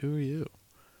she's like, "Who are you?"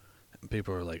 And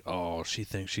people are like, "Oh, she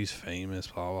thinks she's famous,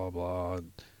 blah, blah, blah."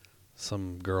 And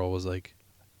some girl was like,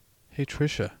 "Hey,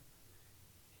 Trisha,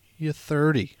 you're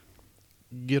 30.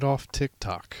 Get off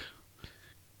TikTok.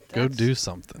 Go That's do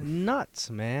something." nuts,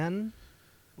 man.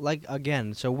 Like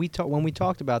again, so when we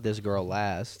talked about this girl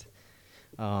last,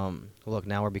 look,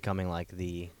 now we're becoming like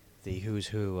the who's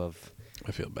who of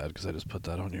I feel bad because I just put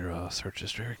that on your search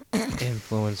history.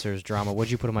 influencers drama. What'd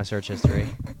you put on my search history?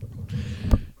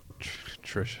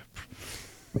 Trisha.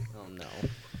 Oh no.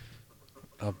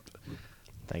 Uh,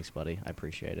 Thanks, buddy. I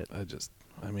appreciate it.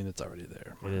 I mean, it's already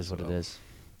there. It is what it is.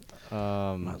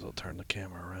 Might as well turn the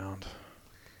camera around.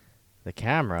 The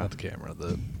camera. Not the camera,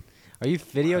 the Are you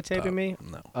videotaping laptop. me?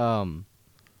 No.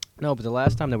 No, but the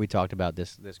last time that we talked about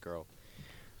this girl,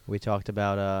 we talked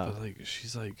about But, like,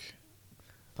 she's like,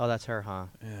 oh, that's her, huh?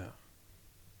 yeah.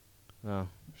 Oh,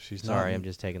 She's sorry, not, I'm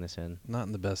just taking this in. not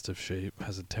in the best of shape.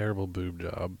 Has a terrible boob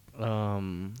job.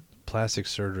 Um, Plastic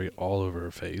surgery all over her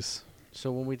face.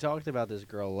 so when we talked about this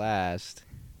girl last,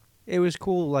 it was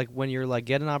cool. Like when you're like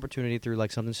get an opportunity through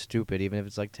like something stupid, even if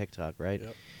it's like TikTok, right?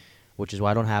 Yep. Which is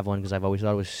why I don't have one because I've always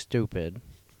thought it was stupid.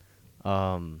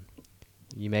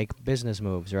 You make business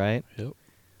moves, right? Yep.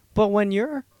 But when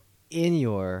you're in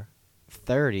your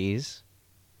 30s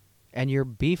and you're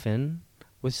beefing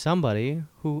with somebody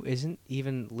who isn't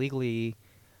even legally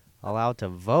allowed to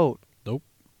vote,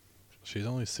 She's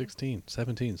only 16,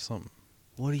 17, something.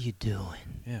 what are you doing?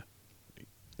 Yeah.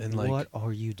 And, like, What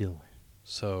are you doing?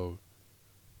 so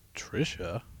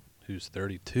Trisha, who's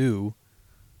 32,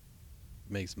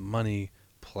 makes money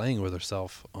playing with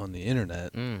herself on the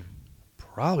internet.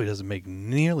 Probably doesn't make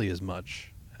nearly as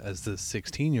much as the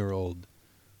 16-year-old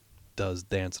does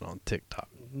dancing on TikTok.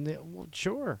 Well,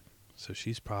 sure. So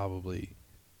she's probably...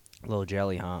 Little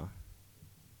jelly, huh?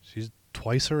 She's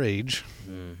twice her age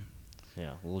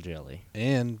Yeah, little jelly.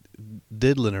 and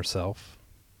diddling herself.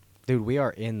 Dude, we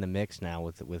are in the mix now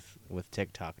with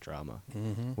TikTok drama.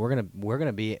 Mm-hmm. We're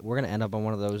gonna end up on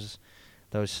one of those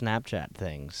Snapchat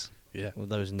things. Yeah. With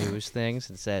those news things.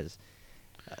 It says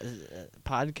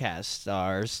podcast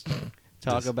stars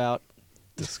talk about.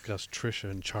 Discuss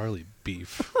Trisha and Charlie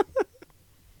beef.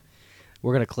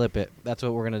 We're gonna clip it. That's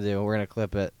what we're gonna do. We're gonna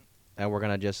clip it, and we're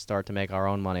gonna just start to make our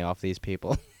own money off these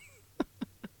people.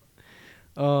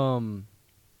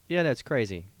 Yeah, that's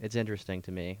crazy. It's interesting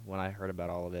to me when I heard about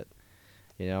all of it.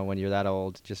 You know, when you're that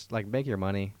old, just like make your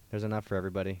money. There's enough for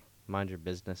everybody. Mind your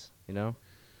business. You know,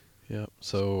 Yeah.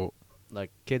 So like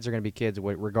kids are gonna be kids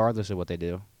regardless of what they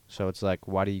do. So it's like,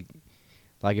 why do you,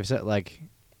 like, if so, like,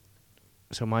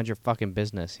 so mind your fucking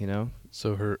business. You know.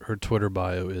 her Twitter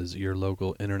bio is your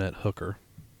local internet hooker.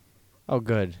 Oh,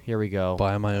 good. Here we go.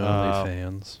 Buy my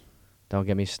OnlyFans. Don't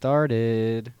get me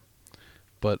started.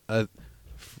 But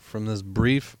from this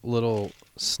brief little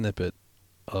snippet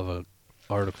of a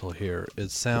article here,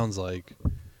 it sounds like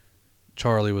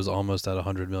Charlie was almost at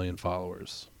 100 million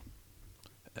followers.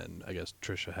 And I guess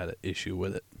Trisha had an issue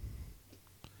with it.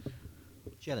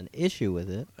 She had an issue with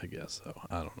it. I guess so.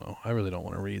 I don't know. I really don't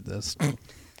want to read this.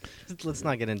 Let's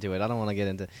not get into it. I don't want to get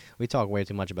into. We talk way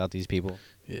too much about these people.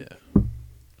 Yeah.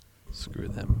 Screw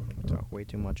them. We talk way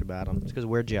too much about them. It's because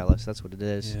we're jealous. That's what it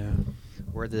is. Yeah.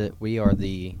 We are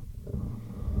the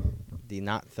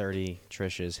not 30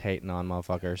 Trishas hating on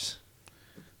motherfuckers.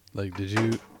 Like, did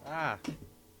you...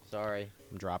 Sorry.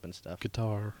 I'm dropping stuff.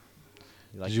 Guitar.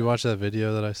 Like Did you that? watch that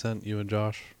video that I sent you and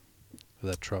Josh? Of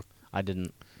that truck? I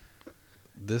didn't.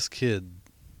 This kid,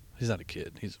 he's not a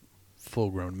kid. He's a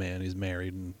full-grown man. He's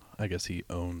married, and I guess he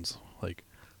owns, like,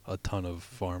 a ton of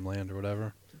farmland or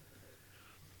whatever.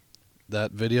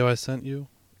 That video I sent you,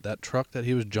 that truck that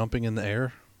he was jumping in the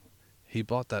air, he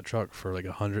bought that truck for, like,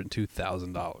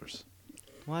 $102,000.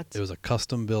 What? It was a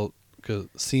custom built, because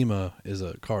SEMA is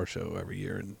a car show every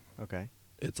year, and Okay.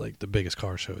 it's like the biggest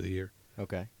car show of the year,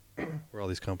 Okay. where all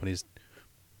these companies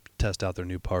test out their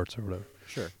new parts or whatever.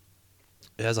 Sure.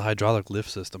 It has a hydraulic lift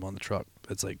system on the truck.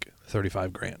 It's like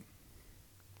 35 grand.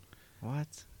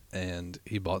 What? And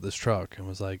he bought this truck and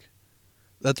was like,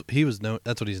 that's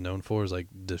what he's known for, is like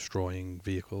destroying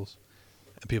vehicles,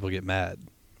 and people get mad.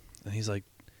 And he's like,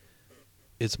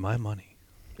 it's my money.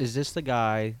 Is this the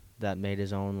guy that made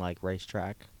his own like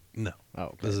racetrack? No, Oh,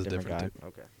 okay. This is a different guy. dude.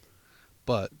 Okay.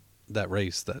 but that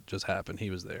race that just happened, he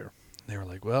was there. They were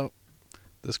like, well,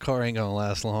 this car ain't gonna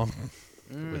last long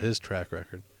with his track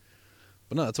record.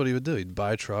 But no, that's what he would do. He'd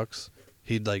buy trucks.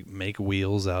 He'd like make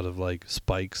wheels out of like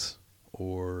spikes,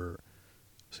 or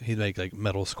he'd make like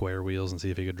metal square wheels and see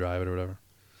if he could drive it or whatever.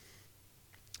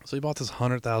 So he bought this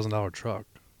 $100,000 truck.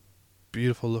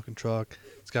 Beautiful looking truck.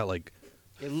 It's got like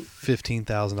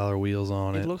 $15,000 wheels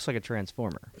on it. It looks like a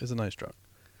transformer. It's a nice truck.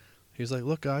 He's like,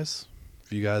 look, guys,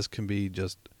 if you guys can be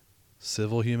just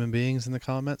civil human beings in the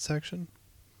comment section,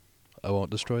 I won't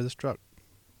destroy this truck.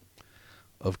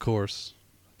 Of course,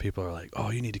 people are like, oh,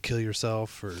 you need to kill yourself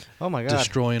for Oh my god.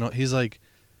 destroying. He's like,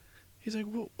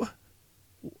 well,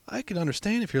 I can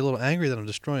understand if you're a little angry that I'm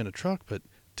destroying a truck, but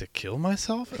to kill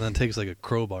myself? And then takes like a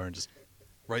crowbar and just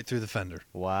right through the fender.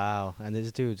 Wow. And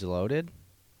this dude's loaded,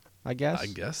 I guess. I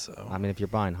guess so. I mean, if you're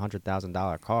buying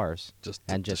 $100,000 cars just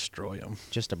to and just destroy them.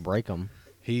 just to break them.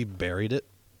 He buried it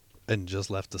and just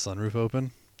left the sunroof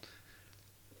open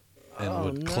and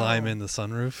would climb in the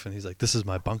sunroof. And he's like, this is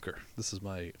my bunker. This is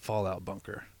my fallout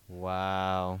bunker.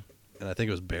 Wow. And I think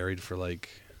it was buried for like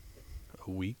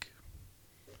a week.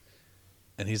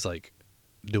 And he's like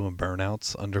doing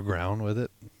burnouts underground with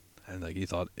it. And like he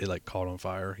thought it like caught on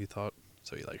fire, he thought.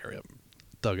 So he like hurry up,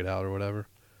 dug it out or whatever.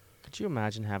 Could you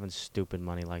imagine having stupid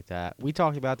money like that? We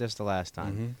talked about this the last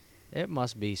time. Mm-hmm. It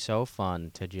must be so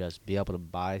fun to just be able to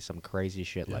buy some crazy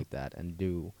shit Yeah. like that and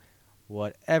do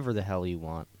whatever the hell you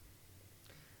want.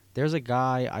 There's a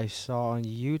guy I saw on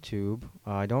YouTube.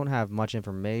 I don't have much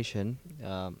information.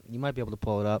 You might be able to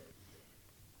pull it up.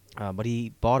 But he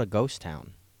bought a ghost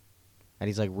town. And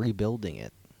he's like rebuilding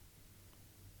it.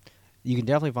 You can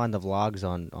definitely find the vlogs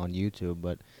on YouTube,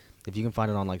 but if you can find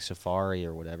it on like Safari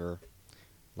or whatever,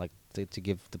 like to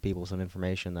give the people some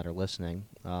information that are listening.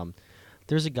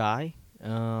 There's a guy,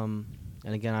 and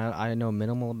again, I know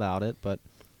minimal about it, but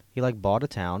he like bought a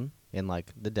town in like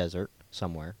the desert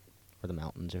somewhere, or the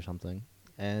mountains or something,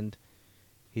 and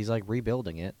he's like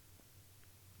rebuilding it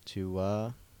to,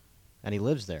 and he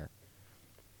lives there.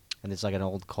 And it's like an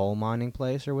old coal mining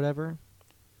place or whatever.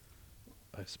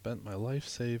 I spent my life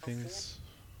savings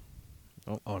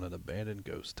Oh. on an abandoned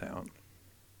ghost town.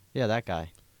 Yeah, that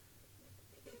guy.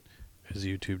 His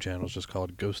YouTube channel is just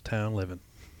called Ghost Town Living.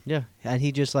 Yeah, and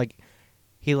he just like,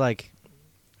 he like,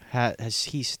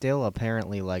 he's still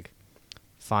apparently like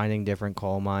finding different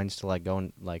coal mines to like go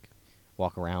and like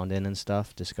walk around in and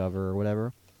stuff, discover or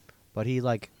whatever. But he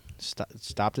like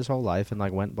stopped his whole life and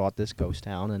like went and bought this ghost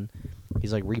town, and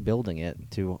he's like rebuilding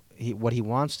it to what he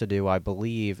wants to do, I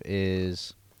believe,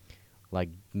 is like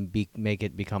make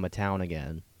it become a town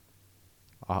again.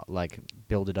 Like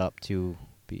build it up to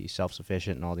be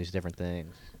self-sufficient and all these different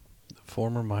things. The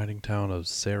former mining town of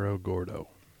Cerro Gordo,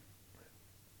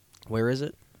 Where is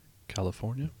it?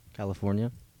 California.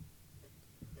 California.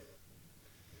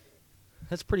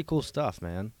 That's pretty cool stuff,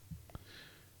 man.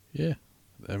 Yeah.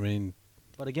 I mean,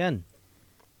 But again,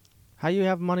 how you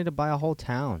have money to buy a whole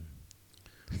town?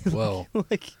 well,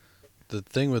 Like, the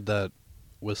thing with that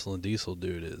Whistle and Diesel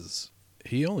dude is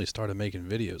he only started making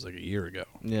videos like a year ago.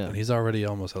 yeah, And he's already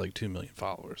almost at like 2 million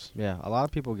followers. yeah. A lot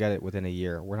of people get it within a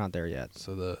year. We're not there yet.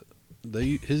 So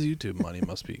his YouTube money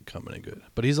must be coming in good.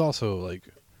 But he's also like,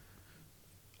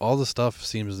 all the stuff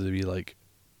seems to be like,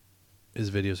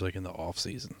 his videos are like in the off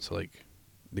season. So like,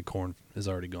 the corn is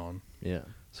already gone. Yeah,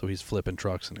 So he's flipping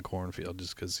trucks in the cornfield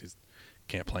just because he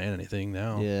can't plan anything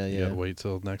now. Yeah, You yeah. gotta wait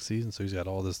till next season. So he's got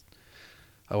all this.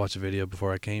 I watched a video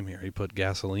before I came here. He put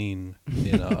gasoline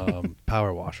in a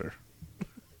power washer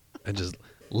and just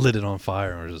lit it on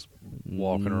fire and was just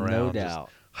walking around. No just doubt.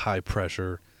 high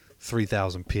pressure,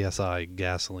 3,000 psi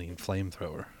gasoline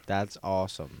flamethrower. That's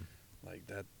awesome. Like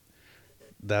that.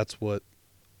 That's what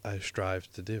I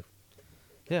strive to do.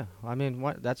 Yeah, I mean,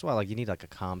 that's why like you need like a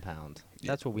compound.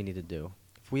 Yeah. That's what we need to do.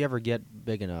 If we ever get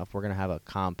big enough, we're gonna have a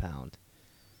compound,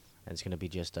 and it's gonna be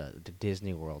just the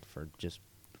Disney World for just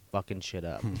fucking shit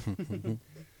up.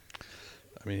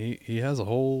 I mean, he has a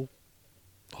whole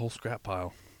scrap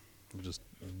pile of just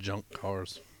junk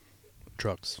cars,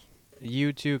 trucks.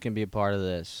 You too can be a part of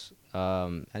this.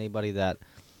 Anybody that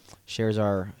shares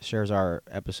our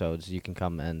episodes, you can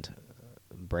come and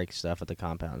break stuff at the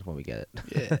compounds when we get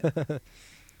it. Yeah.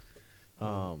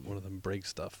 Um, One of them break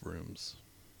stuff rooms.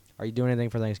 Are you doing anything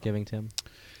for Thanksgiving, Tim?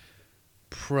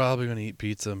 Probably gonna eat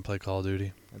pizza and play Call of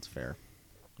Duty. That's fair.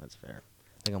 That's fair.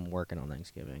 I think I'm working on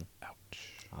Thanksgiving.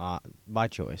 Ouch. By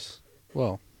choice.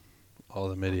 Well, all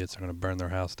them idiots are gonna burn their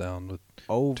house down with.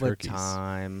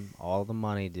 Overtime, all the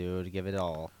money, dude. Give it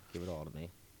all. Give it all to me.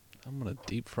 I'm gonna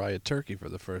deep fry a turkey for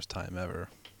the first time ever.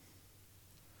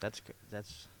 That's.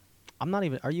 I'm not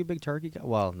even. Are you a big turkey guy?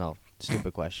 Well, no.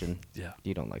 Stupid question. Yeah.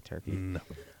 You don't like turkey. No.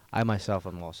 I myself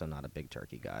am also not a big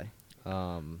turkey guy.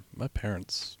 My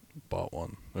parents bought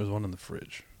one. There's one in the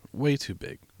fridge. Way too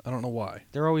big. I don't know why.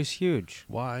 They're always huge.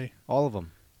 Why? All of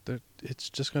them. It's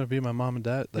just gonna be my mom and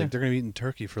dad. Like Yeah. they're gonna be eating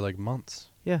turkey for like months.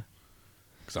 Yeah.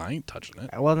 'Cause I ain't touching it.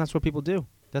 Well, that's what people do.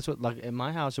 That's what, like, in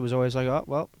my house, it was always like, oh,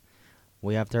 well,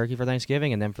 we have turkey for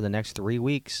Thanksgiving, and then for the next 3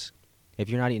 weeks, if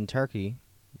you're not eating turkey,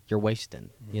 you're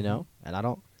wasting, you Mhm. know? And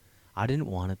I didn't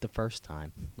want it the first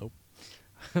time. Nope.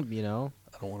 You know?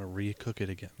 I don't want to recook it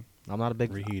again. I'm not a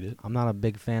big Reheat it. I'm not a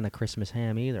big fan of Christmas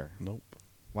ham either. Nope.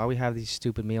 Why we have these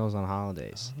stupid meals on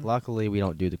holidays? I don't know. Luckily, we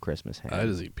don't do the Christmas ham. I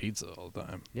just eat pizza all the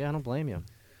time. Yeah, I don't blame you.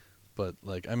 But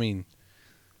like, I mean,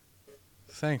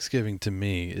 Thanksgiving to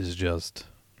me is just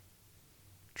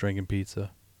drinking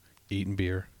pizza, eating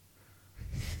beer.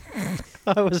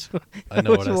 I was I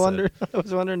know what I said. wondering I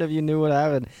was wondering if you knew what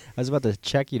happened. I was about to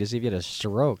check you to see if you had a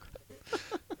stroke.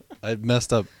 I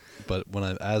messed up, but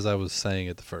as I was saying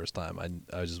it the first time,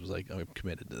 I just was like, I'm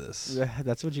committed to this. Yeah,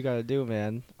 that's what you got to do,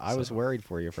 man. I was So- worried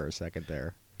for you for a second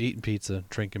there. Eating pizza,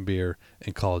 drinking beer,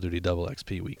 and Call of Duty Double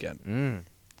XP weekend. Mm.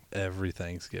 Every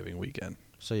Thanksgiving weekend.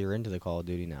 So you're into the Call of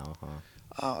Duty now,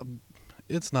 huh?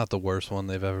 It's not the worst one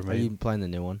they've ever Are made. you playing the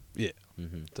new one? Yeah.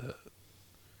 Mm-hmm. The-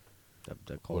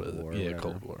 The Cold What is it? War. Yeah, whatever.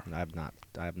 Cold War. I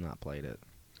have not played it.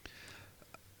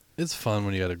 It's fun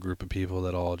when you got a group of people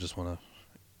that all just want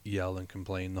to yell and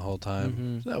complain the whole time.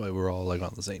 Mhm. So that way we're all like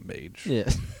on the same page. Yeah.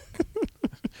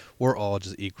 We're all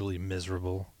just equally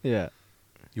miserable. Yeah.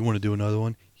 You want to do another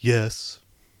one? Yes.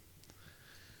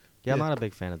 Yeah, I'm Yeah. not a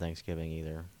big fan of Thanksgiving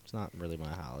either. It's not really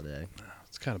my holiday.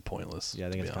 It's kind of pointless. Yeah, I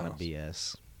think to it's be kind of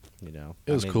honest. BS. You know.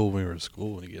 It I was mean, cool when we were at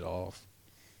school when you get off.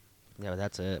 Yeah, but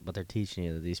that's it. But they're teaching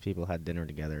you that these people had dinner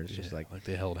together. It's just Yeah, like,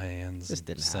 they held hands, this and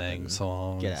didn't sang happen.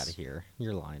 songs. get out of here.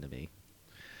 You're lying to me.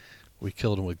 We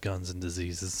killed them with guns and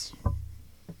diseases,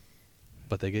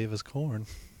 but they gave us corn.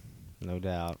 No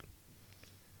doubt.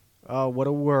 Oh, what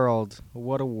a world!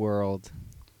 What a world.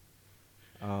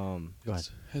 Go ahead.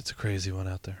 It's a crazy one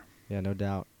out there. Yeah, no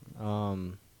doubt.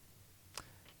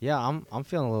 Yeah, I'm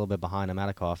feeling a little bit behind. I'm out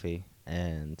of coffee,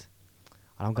 and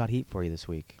I don't got heat for you this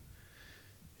week.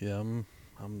 Yeah,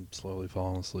 I'm slowly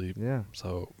falling asleep. Yeah.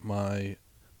 So my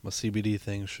CBD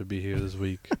thing should be here this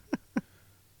week.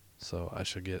 So I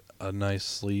should get a nice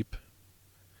sleep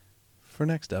for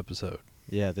next episode.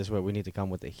 Yeah, this way we need to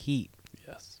come with the heat.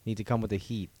 Yes. Need to come with the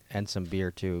heat and some beer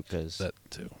too, because That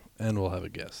too. And we'll have a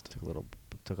guest.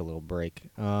 took a little break.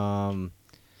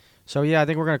 So yeah, I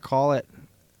think we're gonna call it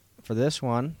for this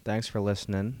one. Thanks for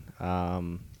listening.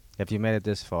 If you made it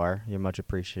this far, you're much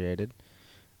appreciated.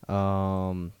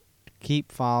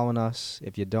 Keep following us.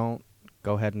 If you don't,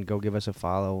 go ahead and go give us a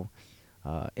follow.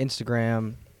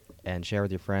 Instagram, and share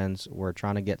with your friends. We're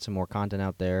trying to get some more content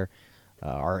out there.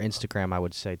 Our Instagram, I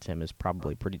would say, Tim, is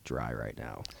probably pretty dry right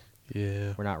now.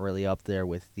 Yeah. We're not really up there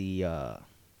with the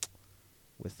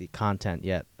content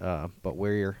yet, but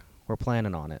we're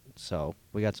planning on it. So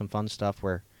we got some fun stuff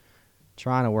we're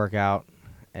trying to work out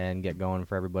and get going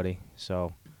for everybody.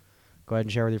 So go ahead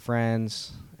and share with your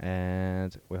friends,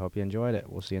 and we hope you enjoyed it.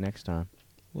 We'll see you next time.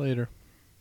 Later.